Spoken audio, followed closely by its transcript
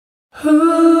Sweet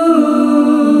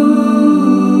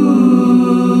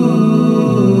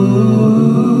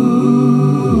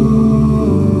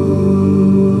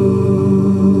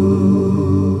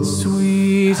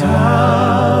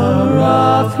hour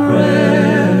of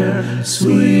prayer,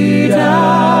 sweet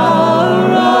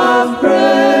hour of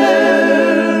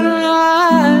prayer,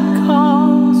 that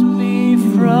calls me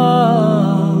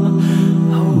from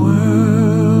a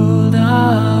world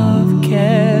of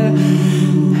care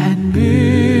and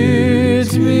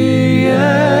bids me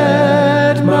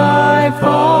at my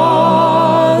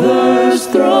Father's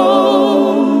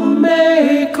throne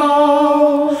make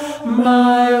all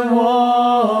my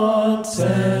wants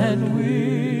and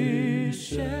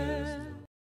wishes.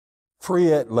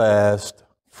 Free at last,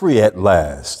 free at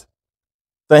last.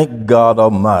 Thank God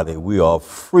Almighty, we are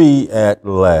free at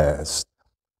last.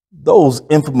 Those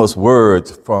infamous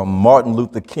words from Martin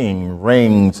Luther King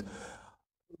rings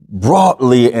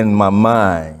broadly in my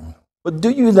mind. But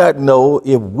do you not know,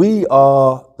 if we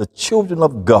are the children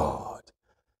of God,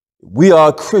 we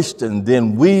are Christian,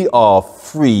 then we are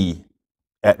free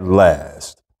at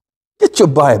last. Get your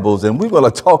Bibles and we're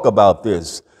going to talk about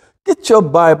this. Get your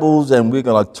Bibles and we're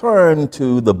going to turn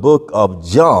to the book of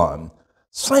John,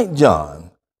 St.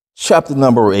 John, chapter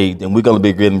number 8, and we're going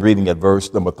to begin reading at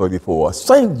verse number 34.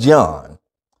 St. John,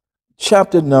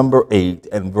 chapter number 8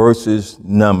 and verses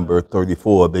number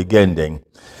 34 beginning.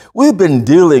 We've been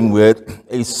dealing with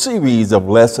a series of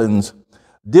lessons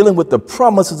dealing with the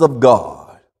promises of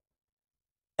God.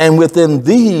 And within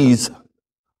these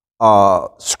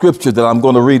scripture that I'm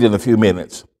going to read in a few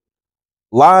minutes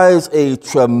lies a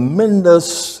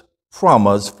tremendous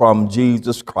promise from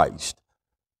Jesus Christ.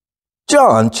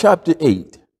 John chapter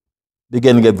 8,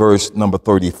 beginning at verse number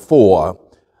 34.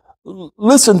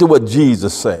 Listen to what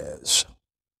Jesus says.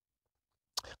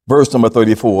 Verse number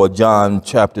 34, John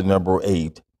chapter number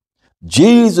 8.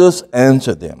 Jesus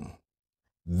answered them,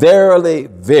 "Verily,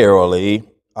 verily,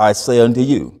 I say unto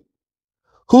you,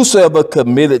 whosoever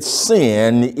committed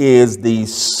sin is the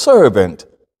servant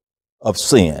of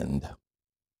sin.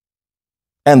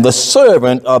 And the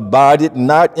servant abideth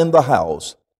not in the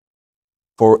house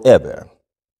forever,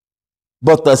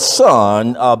 but the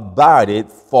Son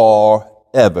abideth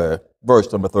forever."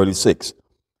 Verse number 36.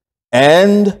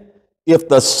 "And if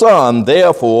the Son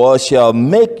therefore shall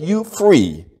make you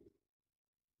free,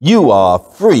 you are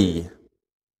free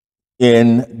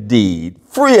indeed."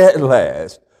 Free at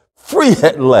last. Free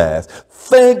at last.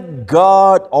 Thank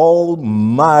God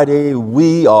Almighty,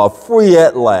 we are free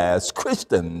at last.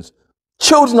 Christians,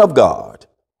 children of God,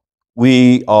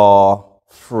 we are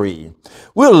free.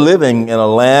 We're living in a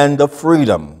land of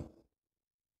freedom.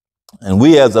 And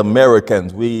we as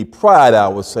Americans, we pride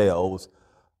ourselves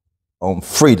on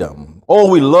freedom. Oh,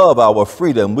 we love our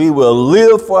freedom. We will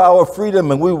live for our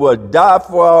freedom and we will die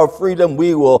for our freedom.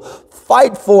 We will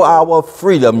fight for our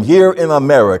freedom here in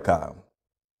America,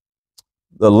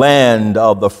 the land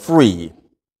of the free.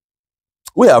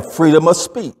 We have freedom of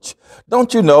speech.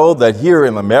 Don't you know that here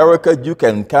in America, you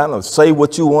can kind of say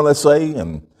what you want to say,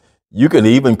 and you can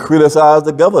even criticize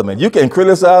the government. You can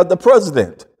criticize the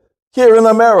president here in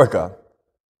America.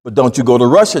 But don't you go to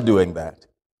Russia doing that.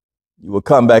 You will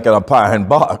come back in a pine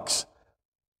box.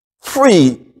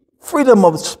 Freedom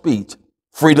of speech,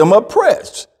 freedom of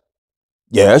press.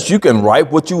 Yes, you can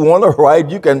write what you want to write.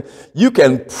 You can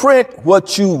print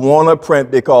what you want to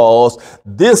print, because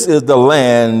this is the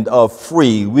land of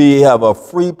free. We have a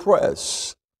free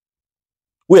press.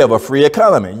 We have a free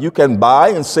economy. You can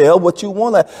buy and sell what you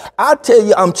want to. I tell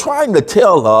you, I'm trying to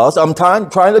tell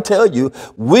you,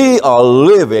 we are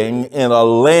living in a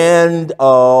land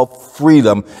of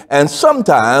freedom. And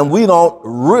sometimes we don't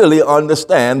really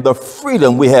understand the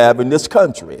freedom we have in this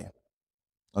country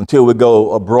until we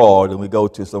go abroad and we go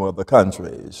to some other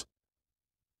countries.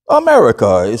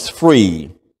 America is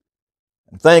free.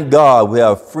 Thank God we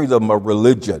have freedom of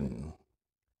religion.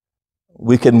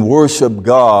 We can worship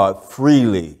God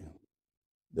freely.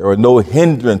 There are no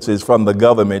hindrances from the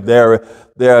government. There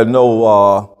are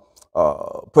no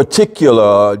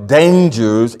particular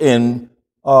dangers in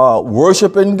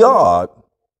worshiping God.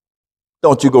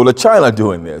 Don't you go to China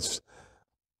doing this.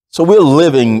 So we're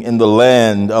living in the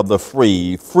land of the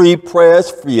free. Free press,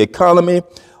 free economy,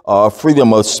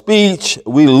 freedom of speech.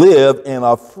 We live in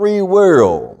a free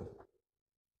world.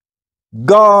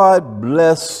 God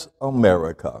bless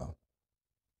America.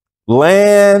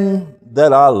 Land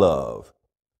that I love.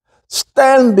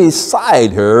 Stand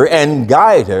beside her and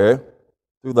guide her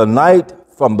through the night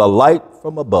from the light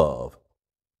from above.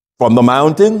 From the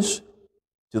mountains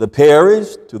to the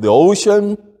prairies to the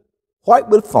ocean, white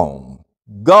with foam.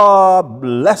 God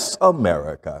bless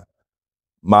America,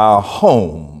 my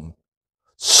home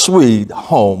sweet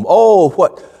home. Oh,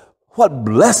 what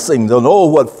blessings and oh,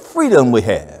 what freedom we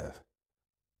have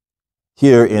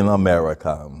here in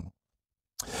America.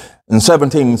 In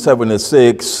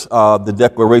 1776, the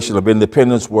Declaration of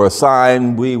Independence was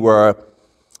signed. We were,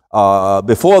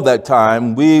 before that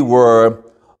time, we were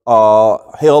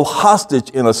held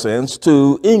hostage, in a sense,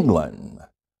 to England.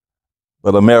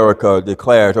 But America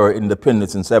declared her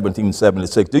independence in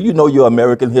 1776. Do you know your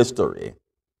American history?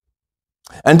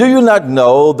 And do you not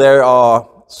know there are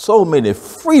so many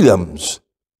freedoms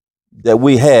that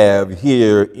we have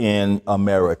here in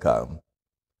America?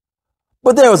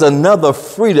 But there is another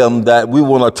freedom that we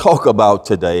want to talk about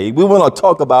today. We want to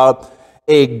talk about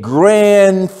a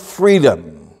grand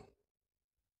freedom.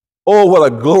 Oh,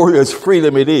 what a glorious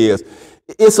freedom it is.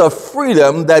 It's a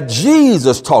freedom that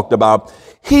Jesus talked about.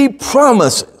 He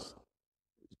promises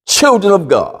children of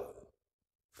God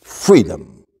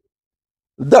freedom.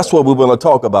 That's what we want to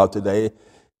talk about today.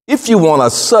 If you want a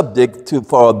subject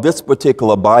for this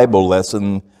particular Bible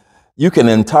lesson, you can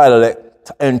entitle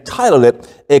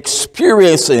it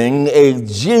Experiencing a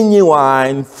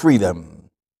Genuine Freedom.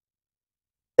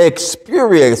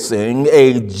 Experiencing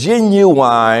a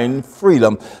genuine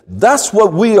freedom. That's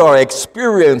what we are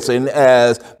experiencing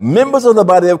as members of the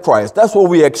body of Christ. That's what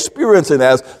we're experiencing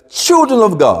as children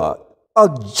of God. A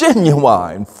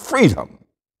genuine freedom.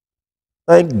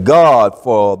 Thank God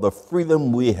for the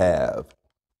freedom we have.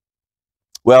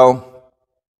 Well,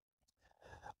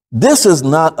 this is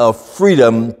not a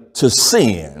freedom to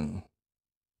sin,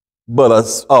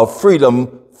 but a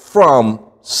freedom from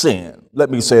sin.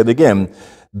 Let me say it again.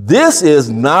 This is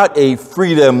not a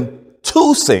freedom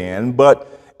to sin, but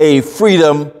a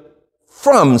freedom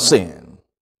from sin.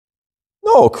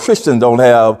 No, Christians don't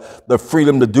have the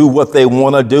freedom to do what they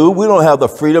want to do. We don't have the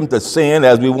freedom to sin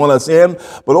as we want to sin,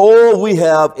 but we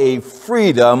have a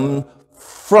freedom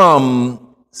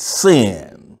from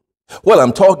sin. What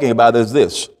I'm talking about is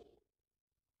this.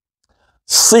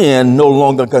 Sin no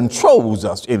longer controls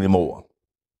us anymore.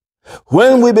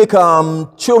 When we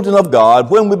become children of God,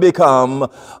 when we become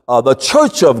the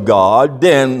church of God,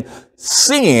 then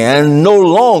sin no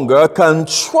longer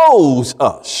controls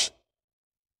us.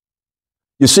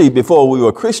 You see, before we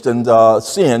were Christians,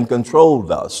 sin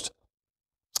controlled us.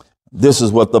 This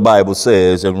is what the Bible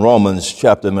says in Romans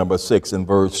chapter number 6 and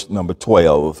verse number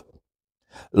 12.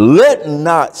 Let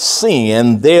not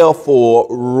sin therefore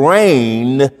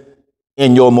reign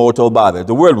in your mortal body.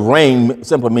 The word reign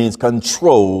simply means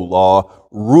control or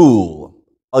rule.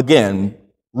 Again,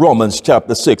 Romans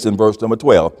chapter 6 and verse number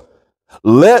 12.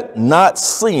 Let not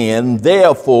sin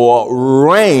therefore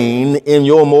reign in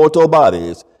your mortal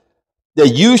bodies, that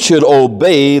you should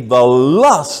obey the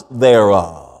lust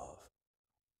thereof.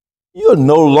 You're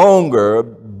no longer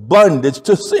bondage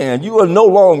to sin. You are no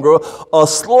longer a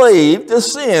slave to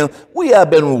sin. We have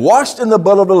been washed in the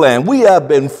blood of the Lamb. We have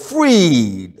been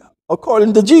freed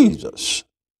according to Jesus.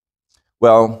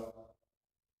 Well,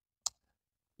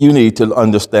 you need to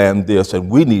understand this,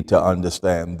 and we need to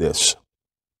understand this,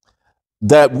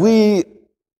 that we,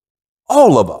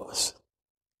 all of us,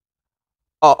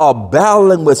 are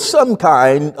battling with some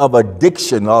kind of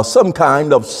addiction or some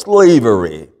kind of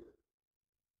slavery.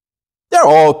 There are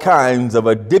all kinds of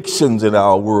addictions in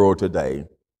our world today.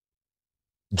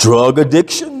 Drug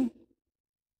addiction,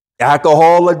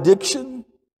 alcohol addiction,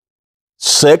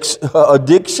 sex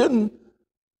addiction,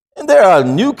 and there are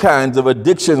new kinds of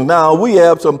addictions now. We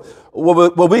have some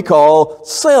what we call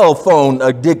cell phone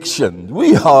addiction.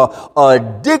 We are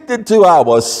addicted to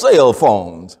our cell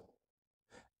phones.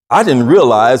 I didn't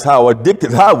realize how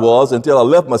addicted I was until I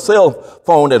left my cell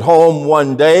phone at home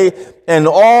one day, and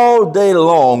all day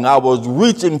long I was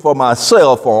reaching for my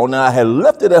cell phone, and I had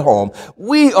left it at home.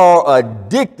 We are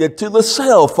addicted to the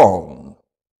cell phone.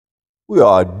 We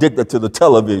are addicted to the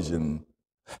television.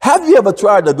 Have you ever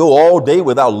tried to go all day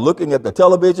without looking at the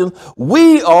television?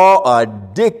 We are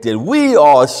addicted. We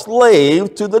are slaves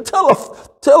to the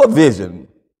television,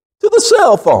 to the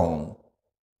cell phone,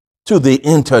 to the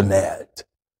internet,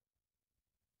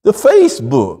 the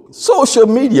Facebook, social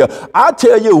media. I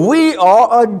tell you, we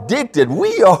are addicted.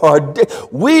 We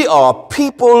are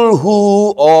people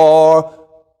who are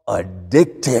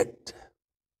addicted.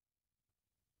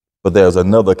 But there's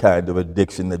another kind of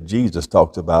addiction that Jesus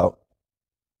talks about.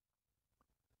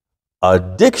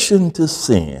 Addiction to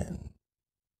sin.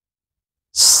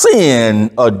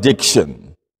 Sin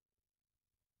addiction.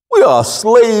 We are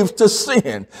slaves to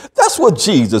sin. That's what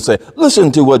Jesus said.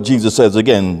 Listen to what Jesus says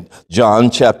again,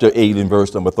 John chapter 8 and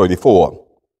verse number 34.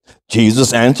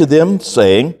 Jesus answered them,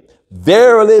 saying,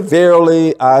 Verily,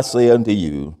 verily, I say unto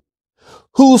you,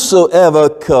 whosoever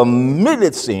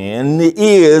committed sin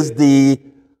is the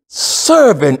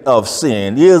servant of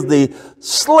sin, is the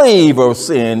slave of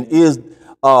sin, is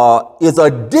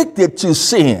addicted to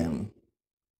sin.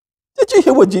 Did you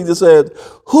hear what Jesus said?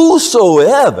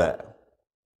 Whosoever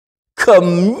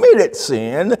committed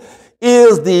sin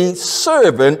is the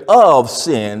servant of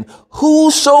sin.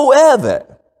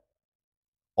 Whosoever,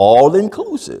 all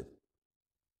inclusive.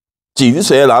 Jesus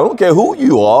said, I don't care who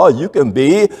you are. You can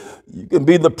be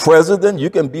the president.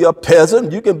 You can be a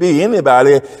peasant. You can be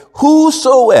anybody.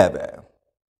 Whosoever,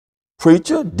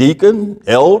 preacher, deacon,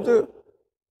 elder,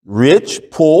 rich,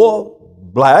 poor,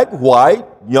 black, white,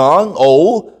 young,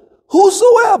 old,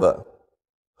 whosoever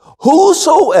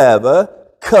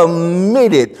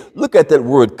committed. Look at that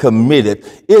word committed.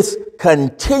 It's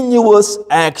continuous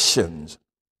actions.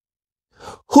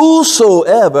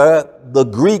 Whosoever,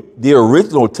 the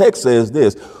original text says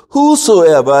this,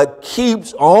 whosoever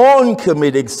keeps on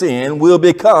committing sin will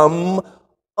become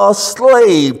a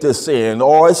slave to sin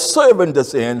or a servant to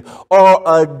sin or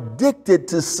addicted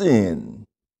to sin.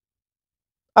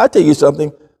 I tell you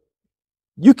something,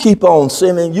 you keep on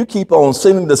sinning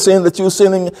the sin that you're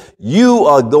sinning, you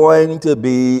are going to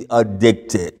be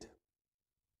addicted.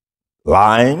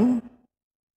 Lying,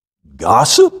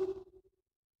 gossip,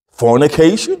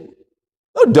 fornication,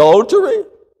 adultery,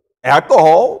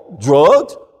 alcohol,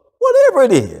 drugs, whatever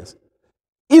it is.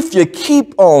 If you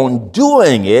keep on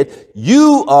doing it,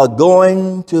 you are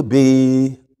going to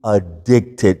be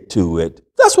addicted to it.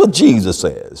 That's what Jesus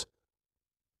says.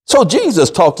 So Jesus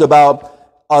talks about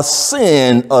a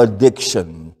sin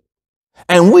addiction.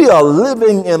 And we are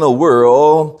living in a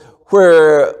world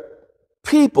where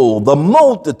people, the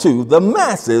multitude, the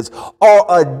masses are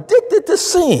addicted to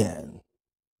sin.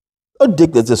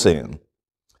 Addicted to sin.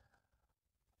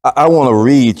 I want to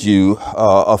read you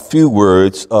a few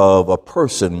words of a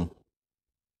person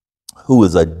who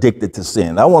is addicted to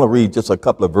sin. I want to read just a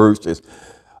couple of verses.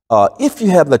 If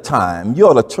you have the time, you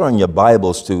ought to turn your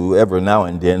Bibles to every now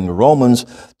and then Romans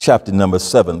chapter number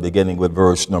 7, beginning with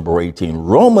verse number 18.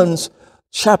 Romans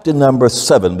chapter number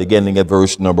 7, beginning at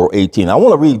verse number 18. I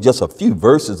want to read just a few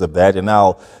verses of that, and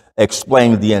I'll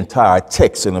explain the entire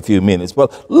text in a few minutes.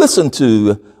 But listen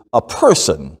to a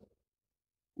person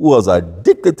who was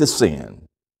addicted to sin.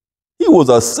 He was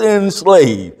a sin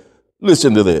slave.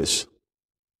 Listen to this.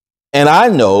 And I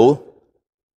know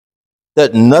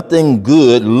that nothing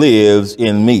good lives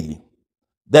in me,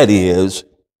 that is,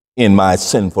 in my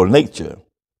sinful nature.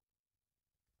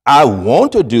 I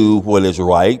want to do what is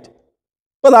right,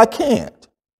 but I can't.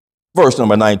 Verse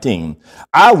number 19.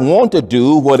 I want to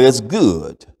do what is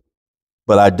good,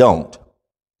 but I don't.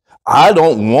 I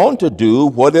don't want to do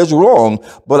what is wrong,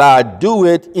 but I do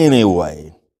it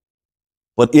anyway.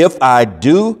 But if I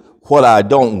do what I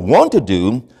don't want to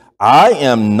do, I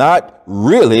am not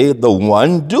really the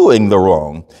one doing the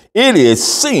wrong. It is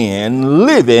sin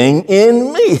living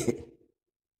in me.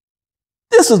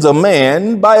 This is a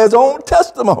man by his own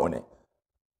testimony.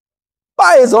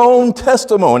 By his own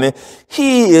testimony,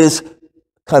 he is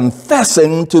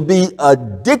confessing to be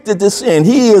addicted to sin.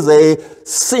 He is a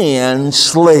sin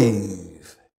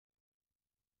slave.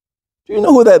 Do you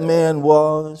know who that man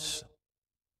was?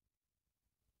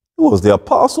 It was the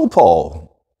Apostle Paul.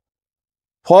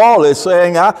 Paul is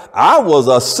saying, I was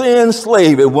a sin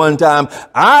slave at one time.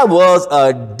 I was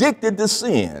addicted to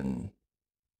sin.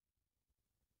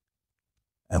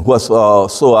 And what's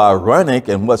so ironic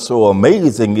and what's so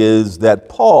amazing is that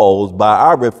Paul's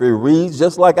biography reads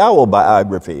just like our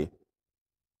biography.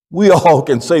 We all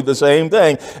can say the same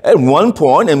thing. At one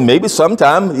point, and maybe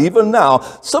sometime even now,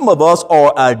 some of us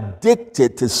are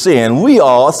addicted to sin. We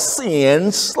are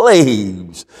sin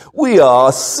slaves. We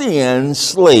are sin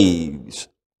slaves.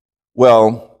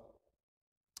 Well,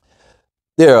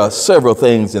 there are several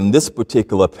things in this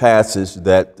particular passage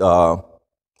that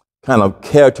kind of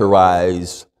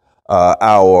characterize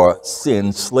our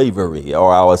sin slavery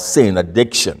or our sin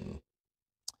addiction.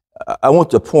 I want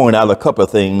to point out a couple of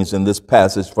things in this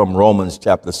passage from Romans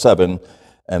chapter 7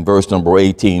 and verse number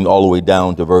 18 all the way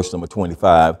down to verse number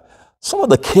 25. Some of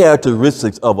the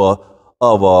characteristics of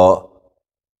a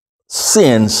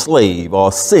sin slave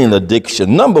or sin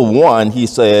addiction. Number one, he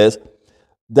says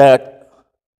that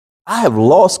I have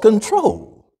lost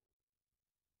control.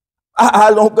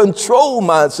 I don't control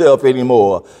myself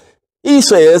anymore. He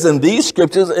says in these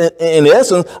scriptures, in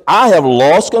essence, I have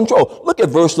lost control. Look at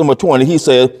verse number 20. He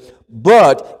says,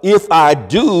 but if I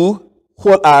do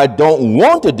what I don't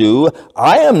want to do,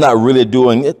 I am not really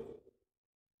doing it,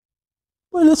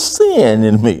 but it's sin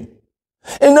in me.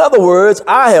 In other words,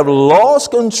 I have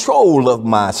lost control of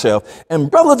myself. And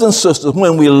brothers and sisters,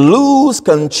 when we lose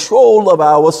control of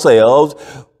ourselves,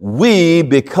 we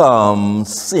become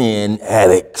sin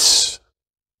addicts.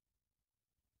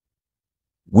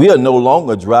 We are no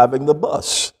longer driving the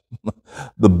bus.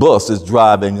 The bus is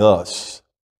driving us.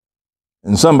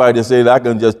 And somebody said, I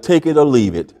can just take it or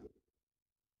leave it.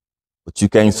 But you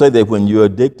can't say that when you're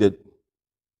addicted.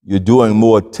 You're doing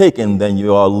more taking than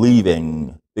you are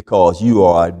leaving because you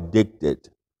are addicted.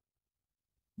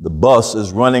 The bus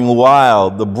is running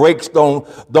wild. The brakes don't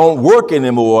work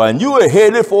anymore. And you are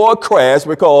headed for a crash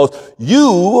because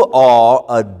you are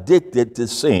addicted to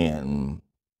sin.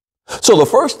 So the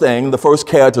first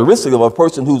characteristic of a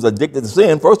person who's addicted to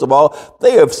sin, first of all,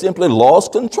 they have simply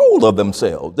lost control of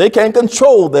themselves. They can't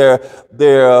control their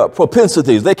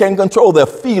propensities. They can't control their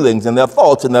feelings and their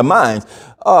thoughts and their minds.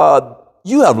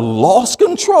 You have lost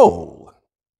control.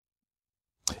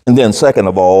 And then second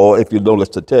of all, if you notice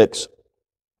the text,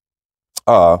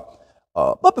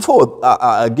 but before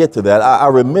I get to that, I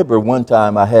remember one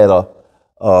time I had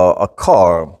a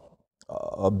car,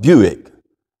 a Buick.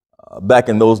 Back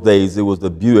in those days, it was the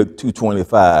Buick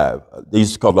 225. They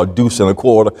used to call it a deuce and a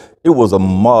quarter. It was a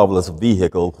marvelous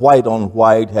vehicle, white on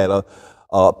white, had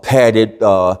a padded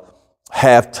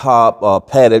half-top,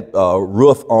 padded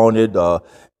roof on it.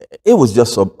 It was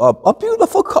just a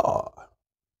beautiful car.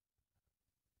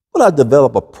 But I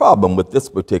developed a problem with this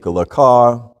particular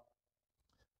car.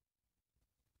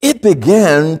 It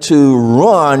began to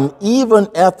run even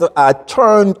after I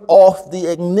turned off the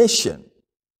ignition.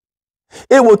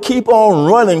 It would keep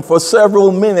on running for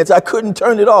several minutes. I couldn't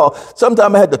turn it off.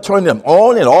 Sometimes I had to turn them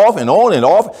on and off and on and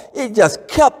off. It just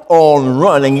kept on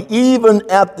running even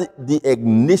after the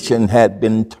ignition had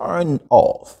been turned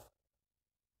off.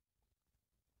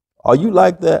 Are you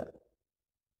like that?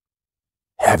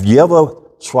 Have you ever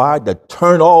tried to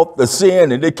turn off the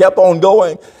sin and it kept on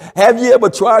going? Have you ever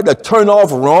tried to turn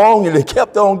off wrong and it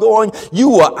kept on going? You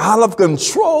were out of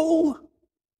control.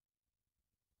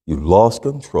 You lost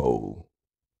control.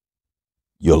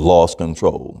 You lost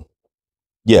control.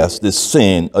 Yes, this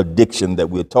sin addiction that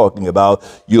we're talking about,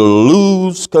 you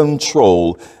lose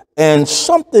control. And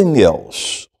something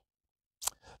else,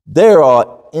 there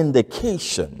are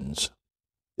indications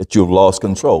that you've lost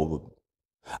control.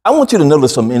 I want you to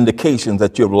notice some indications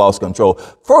that you've lost control.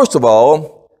 First of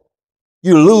all,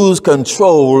 you lose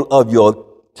control of your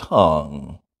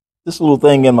tongue. This little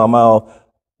thing in my mouth,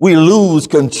 we lose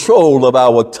control of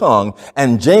our tongue.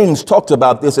 And James talks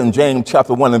about this in James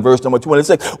chapter 1 and verse number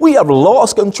 26. We have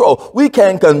lost control. We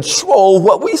can't control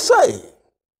what we say.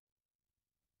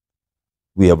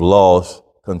 We have lost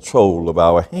control of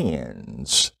our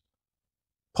hands.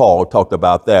 Paul talked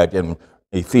about that in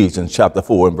Ephesians chapter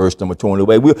 4 and verse number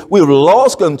 28. We've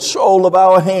lost control of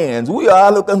our hands. We are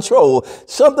out of control.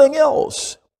 Something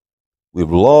else. We've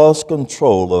lost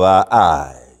control of our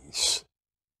eyes.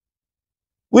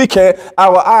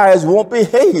 Our eyes won't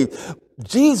behave.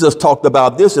 Jesus talked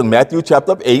about this in Matthew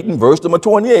chapter 8 and verse number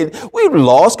 28. We've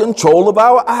lost control of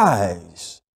our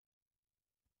eyes.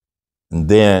 And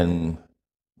then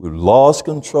we've lost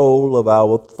control of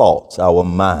our thoughts, our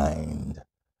mind.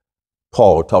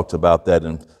 Paul talks about that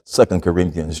in 2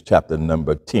 Corinthians chapter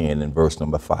number 10 and verse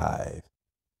number 5.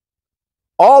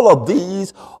 All of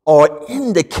these are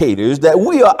indicators that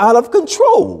we are out of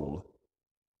control.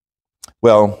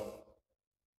 Well,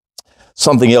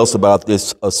 something else about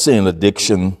this sin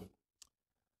addiction.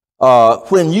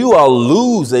 When you are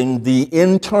losing the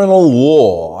internal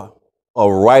war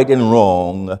of right and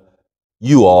wrong,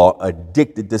 you are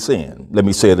addicted to sin. Let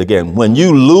me say it again. When you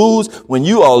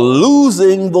are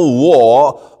losing the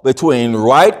war between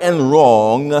right and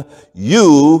wrong,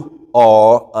 you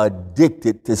are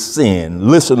addicted to sin.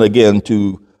 Listen again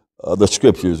to the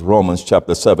scriptures, Romans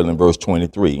chapter 7 and verse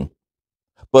 23.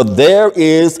 But there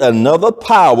is another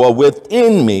power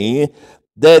within me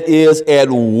that is at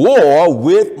war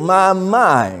with my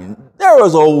mind. There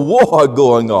is a war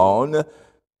going on,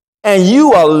 and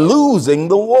you are losing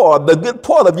the war. The good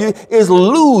part of you is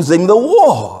losing the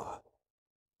war.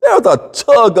 There's a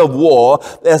tug of war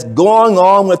that's going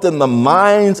on within the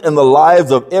minds and the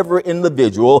lives of every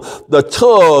individual, the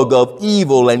tug of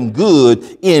evil and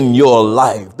good in your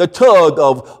life, the tug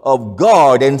of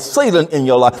God and Satan in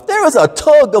your life. There is a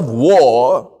tug of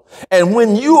war, and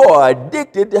when you are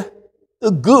addicted, the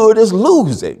good is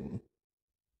losing.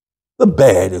 The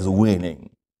bad is winning.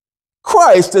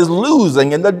 Christ is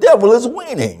losing and the devil is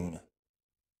winning.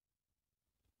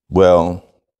 Well,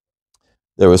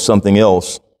 there is something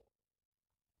else.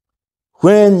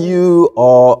 When you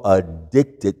are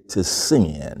addicted to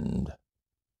sin,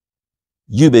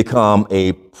 you become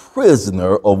a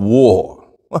prisoner of war.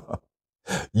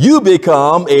 You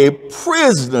become a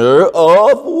prisoner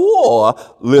of war.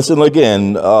 Listen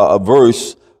again,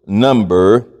 verse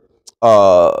number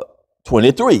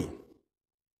 23.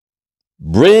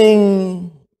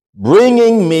 Bring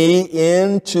bringing me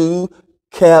into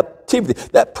captivity.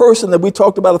 That person that we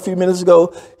talked about a few minutes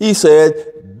ago, he said,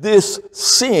 this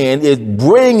sin is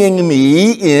bringing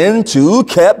me into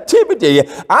captivity.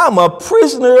 I'm a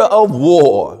prisoner of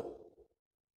war.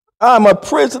 I'm a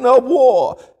prisoner of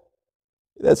war.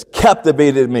 That's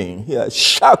captivated me. He has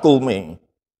shackled me.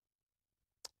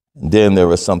 And then there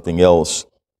was something else.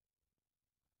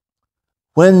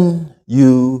 When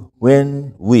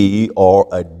we are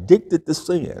addicted to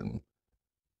sin,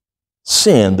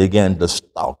 sin began to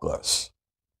stalk us,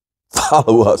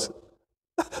 follow us.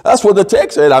 That's what the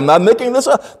text said. I'm not making this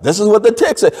up. This is what the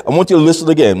text said. I want you to listen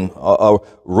again.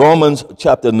 Romans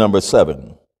chapter number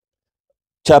 7.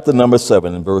 Chapter number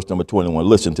 7 and verse number 21.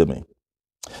 Listen to me.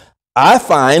 I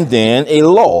find then a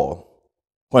law.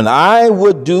 When I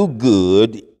would do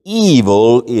good,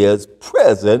 evil is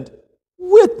present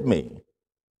with me.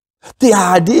 The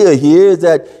idea here is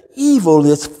that evil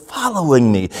is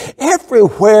following me.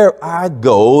 Everywhere I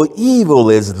go, evil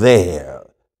is there.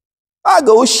 I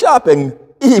go shopping,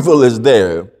 evil is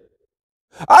there.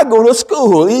 I go to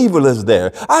school, evil is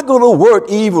there. I go to work,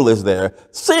 evil is there.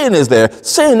 Sin is there.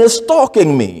 Sin is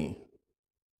stalking me.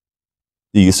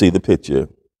 Do you see the picture?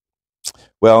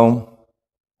 Well,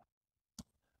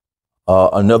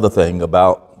 another thing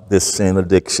about this sin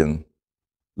addiction,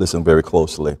 listen very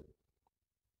closely.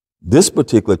 This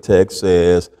particular text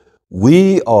says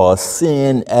we are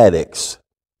sin addicts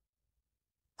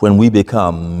when we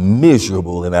become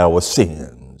miserable in our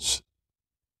sins.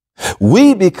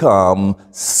 We become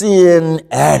sin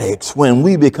addicts when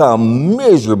we become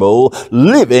miserable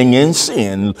living in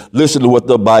sin. Listen to what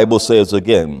the Bible says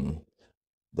again.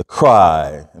 The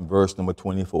cry in verse number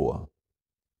 24.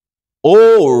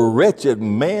 Oh, wretched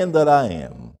man that I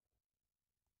am.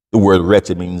 The word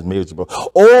wretched means miserable.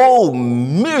 Oh,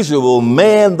 miserable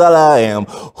man that I am.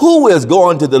 Who is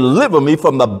going to deliver me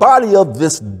from the body of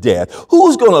this death?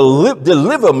 Who's going to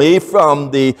deliver me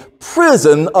from the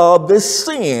prison of this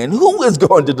sin? Who is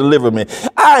going to deliver me?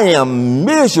 I am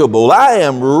miserable. I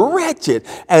am wretched.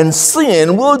 And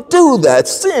sin will do that.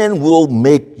 Sin will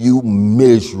make you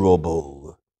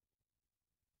miserable.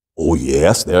 Oh,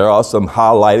 yes, there are some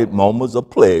highlighted moments of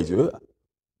pleasure.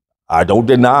 I don't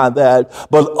deny that.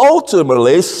 But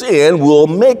ultimately, sin will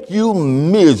make you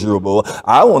miserable.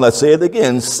 I want to say it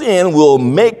again. Sin will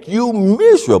make you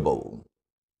miserable.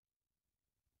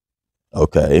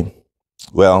 Okay.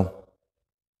 Well,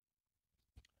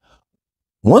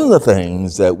 one of the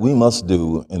things that we must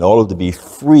do in order to be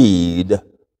freed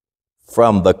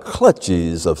from the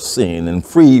clutches of sin and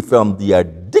free from the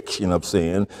addiction of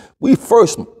sin, we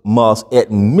first must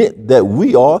admit that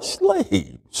we are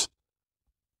slaves.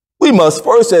 We must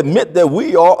first admit that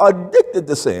we are addicted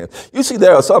to sin. You see,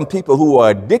 there are some people who are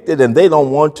addicted and they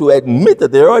don't want to admit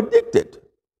that they're addicted.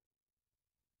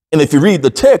 And if you read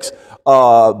the text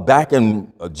back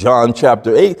in John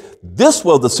chapter 8, this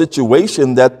was the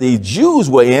situation that the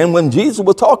Jews were in when Jesus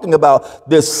was talking about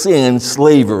this sin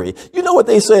slavery. You know what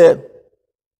they said?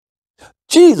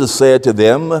 Jesus said to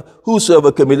them,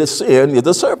 whosoever committed sin is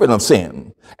a servant of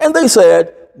sin. And they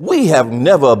said, we have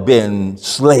never been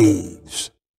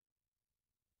slaves.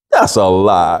 That's a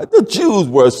lie. The Jews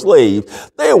were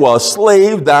slaves. They were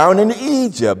slaves down in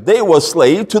Egypt. They were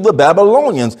slaves to the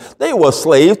Babylonians. They were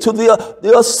slaves to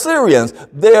the Assyrians.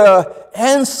 Their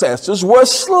ancestors were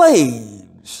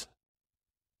slaves.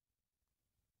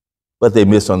 But they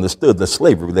misunderstood the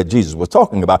slavery that Jesus was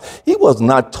talking about. He was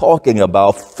not talking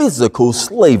about physical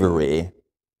slavery.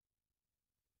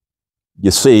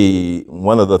 You see,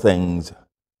 one of the things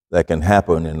that can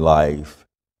happen in life,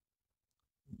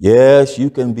 yes,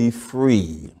 you can be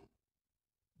free.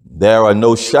 There are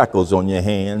no shackles on your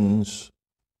hands.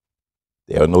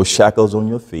 There are no shackles on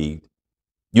your feet.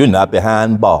 You're not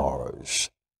behind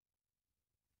bars.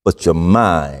 But your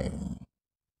mind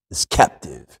is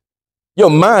captive. Your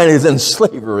mind is in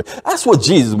slavery. That's what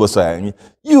Jesus was saying.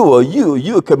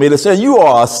 You committed sin. You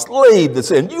are a slave to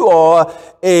sin. You are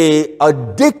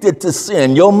addicted to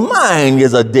sin. Your mind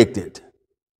is addicted.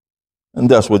 And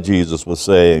that's what Jesus was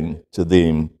saying to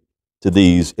them, to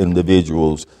these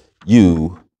individuals.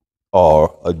 You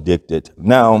are addicted.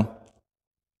 Now,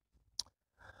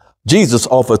 Jesus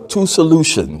offered two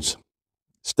solutions.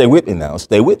 Stay with me now.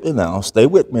 Stay with me now. Stay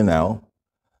with me now.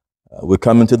 We're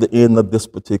coming to the end of this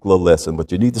particular lesson,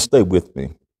 but you need to stay with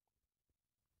me.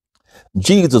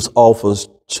 Jesus offers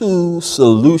two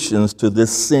solutions to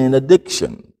this sin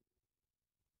addiction.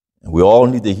 And we all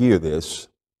need to hear this.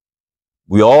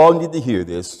 We all need to hear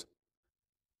this.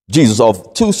 Jesus offers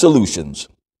two solutions.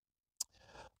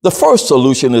 The first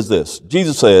solution is this.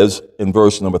 Jesus says in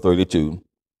verse number 32,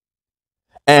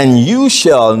 and you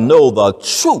shall know the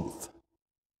truth,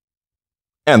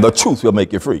 and the truth will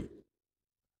make you free.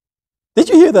 Did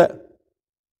you hear that?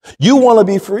 You want to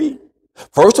be free?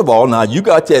 First of all, now you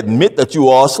got to admit that you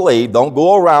are a slave. Don't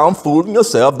go around fooling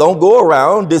yourself. Don't go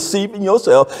around deceiving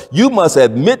yourself. You must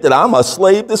admit that I'm a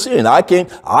slave to sin. I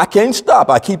can't stop.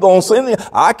 I keep on sinning.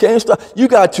 I can't stop. You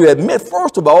got to admit,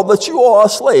 first of all, that you are a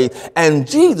slave. And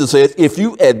Jesus says, if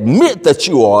you admit that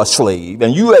you are a slave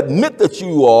and you admit that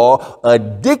you are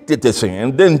addicted to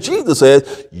sin, then Jesus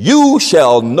says, you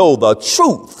shall know the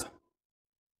truth,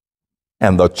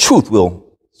 and the truth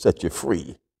will set you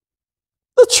free.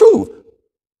 The truth.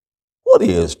 What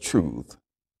is truth?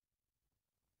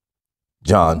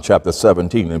 John chapter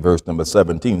 17 and verse number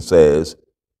 17 says,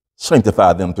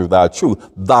 sanctify them through thy truth.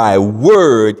 Thy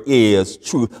word is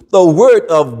truth. The word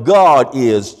of God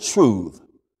is truth.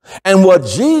 And what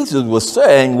Jesus was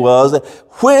saying was,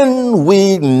 when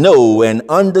we know and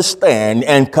understand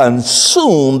and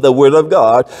consume the word of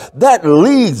God, that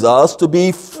leads us to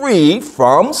be free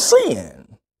from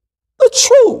sin. The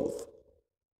truth.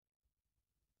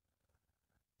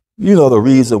 You know the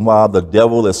reason why the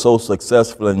devil is so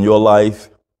successful in your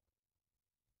life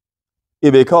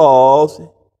is because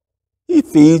he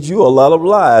feeds you a lot of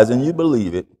lies and you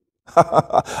believe it.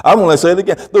 I'm going to say it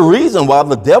again. The reason why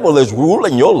the devil is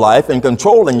ruling your life and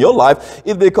controlling your life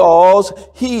is because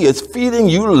he is feeding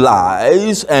you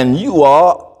lies and you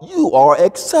are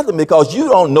accepting because you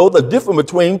don't know the difference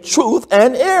between truth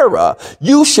and error.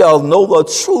 You shall know the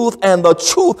truth, and the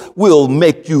truth will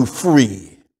make you free.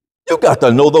 You got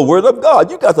to know the word of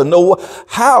God. You got to know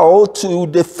how to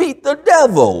defeat the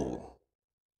devil.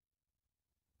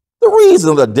 The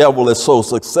reason the devil is so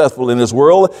successful in this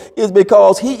world is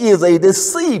because he is a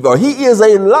deceiver. He is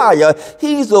a liar.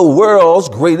 He's the world's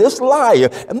greatest liar.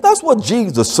 And that's what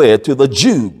Jesus said to the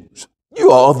Jews.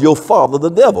 You are of your father, the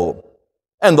devil,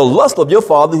 and the lust of your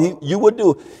father you would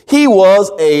do. He was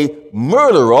a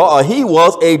murderer, or he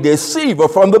was a deceiver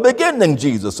from the beginning,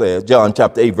 Jesus said, John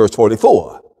chapter 8, verse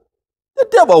 44. The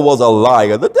devil was a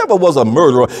liar. The devil was a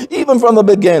murderer. Even from the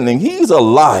beginning, he's a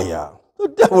liar. The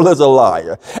devil is a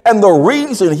liar. And the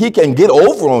reason he can get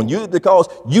over on you is because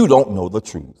you don't know the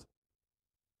truth.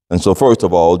 And so first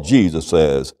of all, Jesus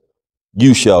says,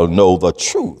 you shall know the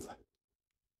truth,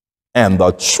 and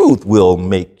the truth will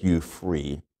make you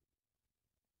free.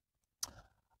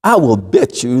 I will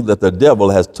bet you that the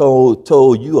devil has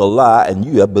told you a lie and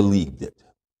you have believed it.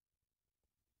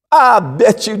 I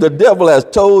bet you the devil has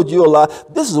told you a lie.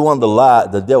 This is one of the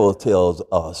lies the devil tells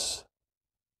us.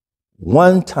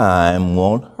 One time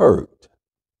won't hurt.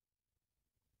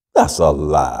 That's a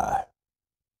lie.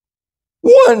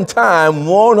 One time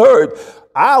won't hurt.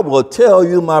 I will tell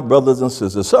you, my brothers and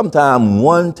sisters, sometime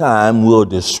one time will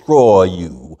destroy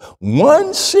you.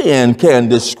 One sin can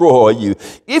destroy you.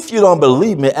 If you don't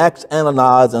believe me, ask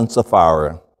Ananias and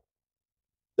Sapphira.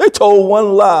 They told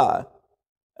one lie,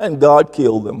 and God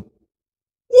killed them.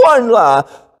 One lie.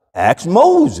 Ask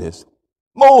Moses.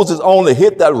 Moses only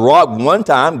hit that rock one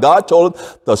time. God told him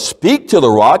to speak to the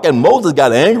rock, and Moses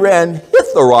got angry and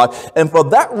hit the rock. And for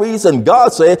that reason,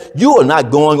 God said, you are not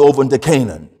going over into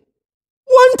Canaan.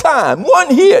 One time,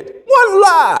 one hit, one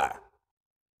lie.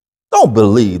 Don't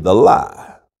believe the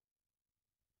lie.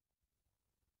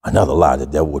 Another lie the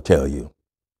devil will tell you.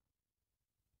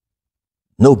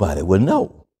 Nobody will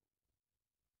know.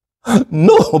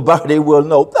 Nobody will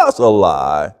know. That's a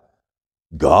lie.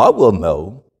 God will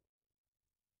know.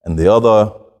 And the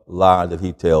other lie that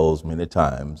he tells many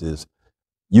times is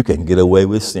you can get away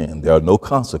with sin. There are no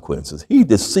consequences. He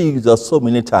deceives us so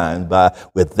many times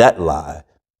with that lie.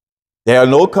 There are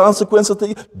no consequences to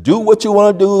you. Do what you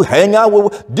want to do. Hang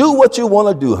out do what you want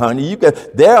to do, honey.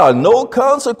 There are no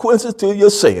consequences to your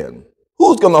sin.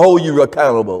 Who's going to hold you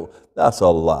accountable? That's a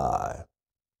lie.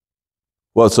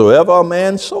 Whatsoever a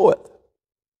man soweth,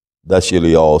 that shall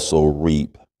he also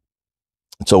reap.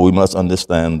 So we must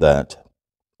understand that.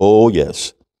 Oh,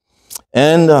 yes.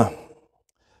 And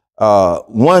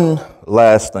one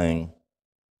last thing.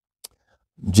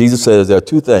 Jesus says there are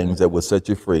two things that will set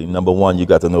you free. Number one, you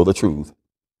got to know the truth.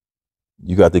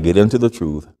 You got to get into the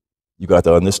truth. You got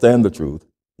to understand the truth.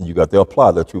 And you got to apply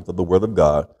the truth of the word of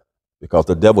God, because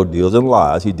the devil deals in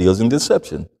lies. He deals in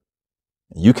deception.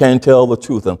 You can't tell the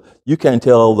truth. You can't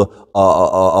tell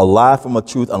a lie from a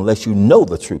truth unless you know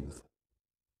the truth.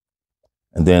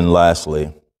 And then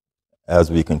lastly, as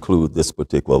we conclude this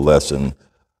particular lesson,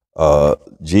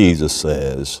 Jesus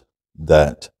says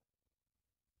that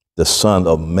the Son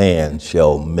of Man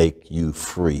shall make you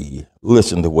free.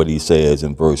 Listen to what he says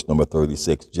in verse number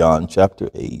 36, John chapter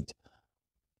 8.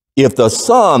 If the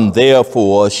Son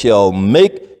therefore shall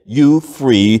make you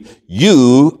free.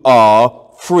 You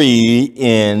are free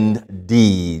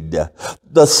indeed.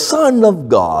 The Son of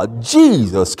God,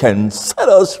 Jesus, can set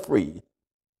us free.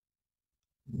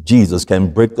 Jesus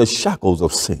can break the shackles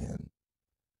of sin.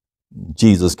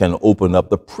 Jesus can open up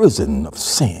the prison of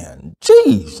sin.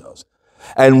 Jesus.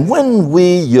 And when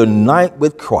we unite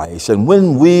with Christ and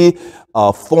when we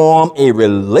form a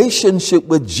relationship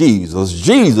with Jesus,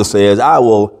 Jesus says, I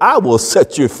will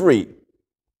set you free.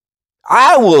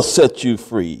 I will set you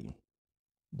free.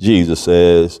 Jesus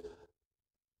says,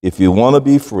 if you want to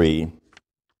be free,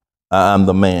 I'm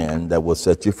the man that will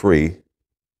set you free.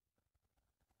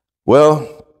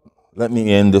 Well, let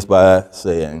me end this by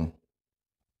saying,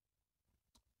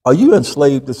 are you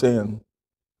enslaved to sin?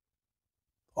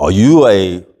 Are you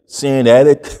a sin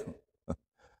addict?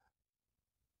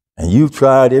 And you've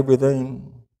tried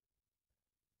everything?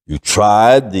 You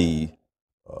tried the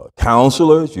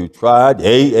counselors, you tried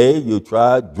AA, you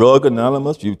tried Drug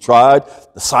Anonymous, you tried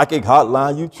the psychic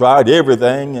hotline, you tried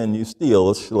everything, and you're still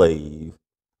a slave.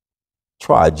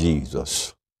 Try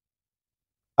Jesus.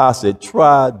 I said,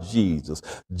 try Jesus.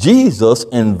 Jesus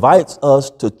invites us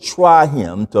to try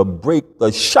him to break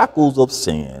the shackles of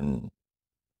sin.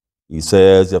 He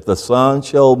says, if the Son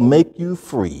shall make you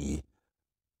free,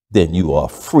 then you are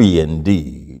free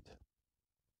indeed.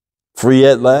 Free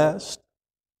at last,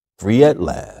 free at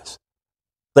last.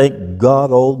 Thank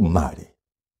God Almighty,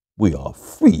 we are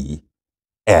free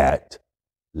at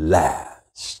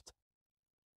last.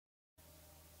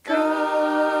 God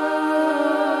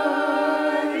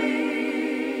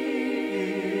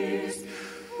is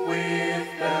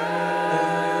with us.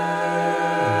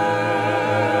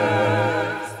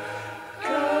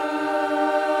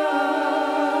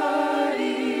 God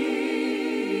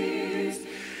is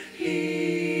here.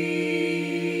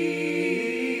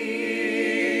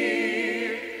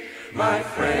 My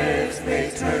friends may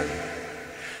turn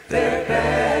their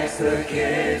backs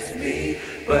against me,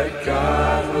 but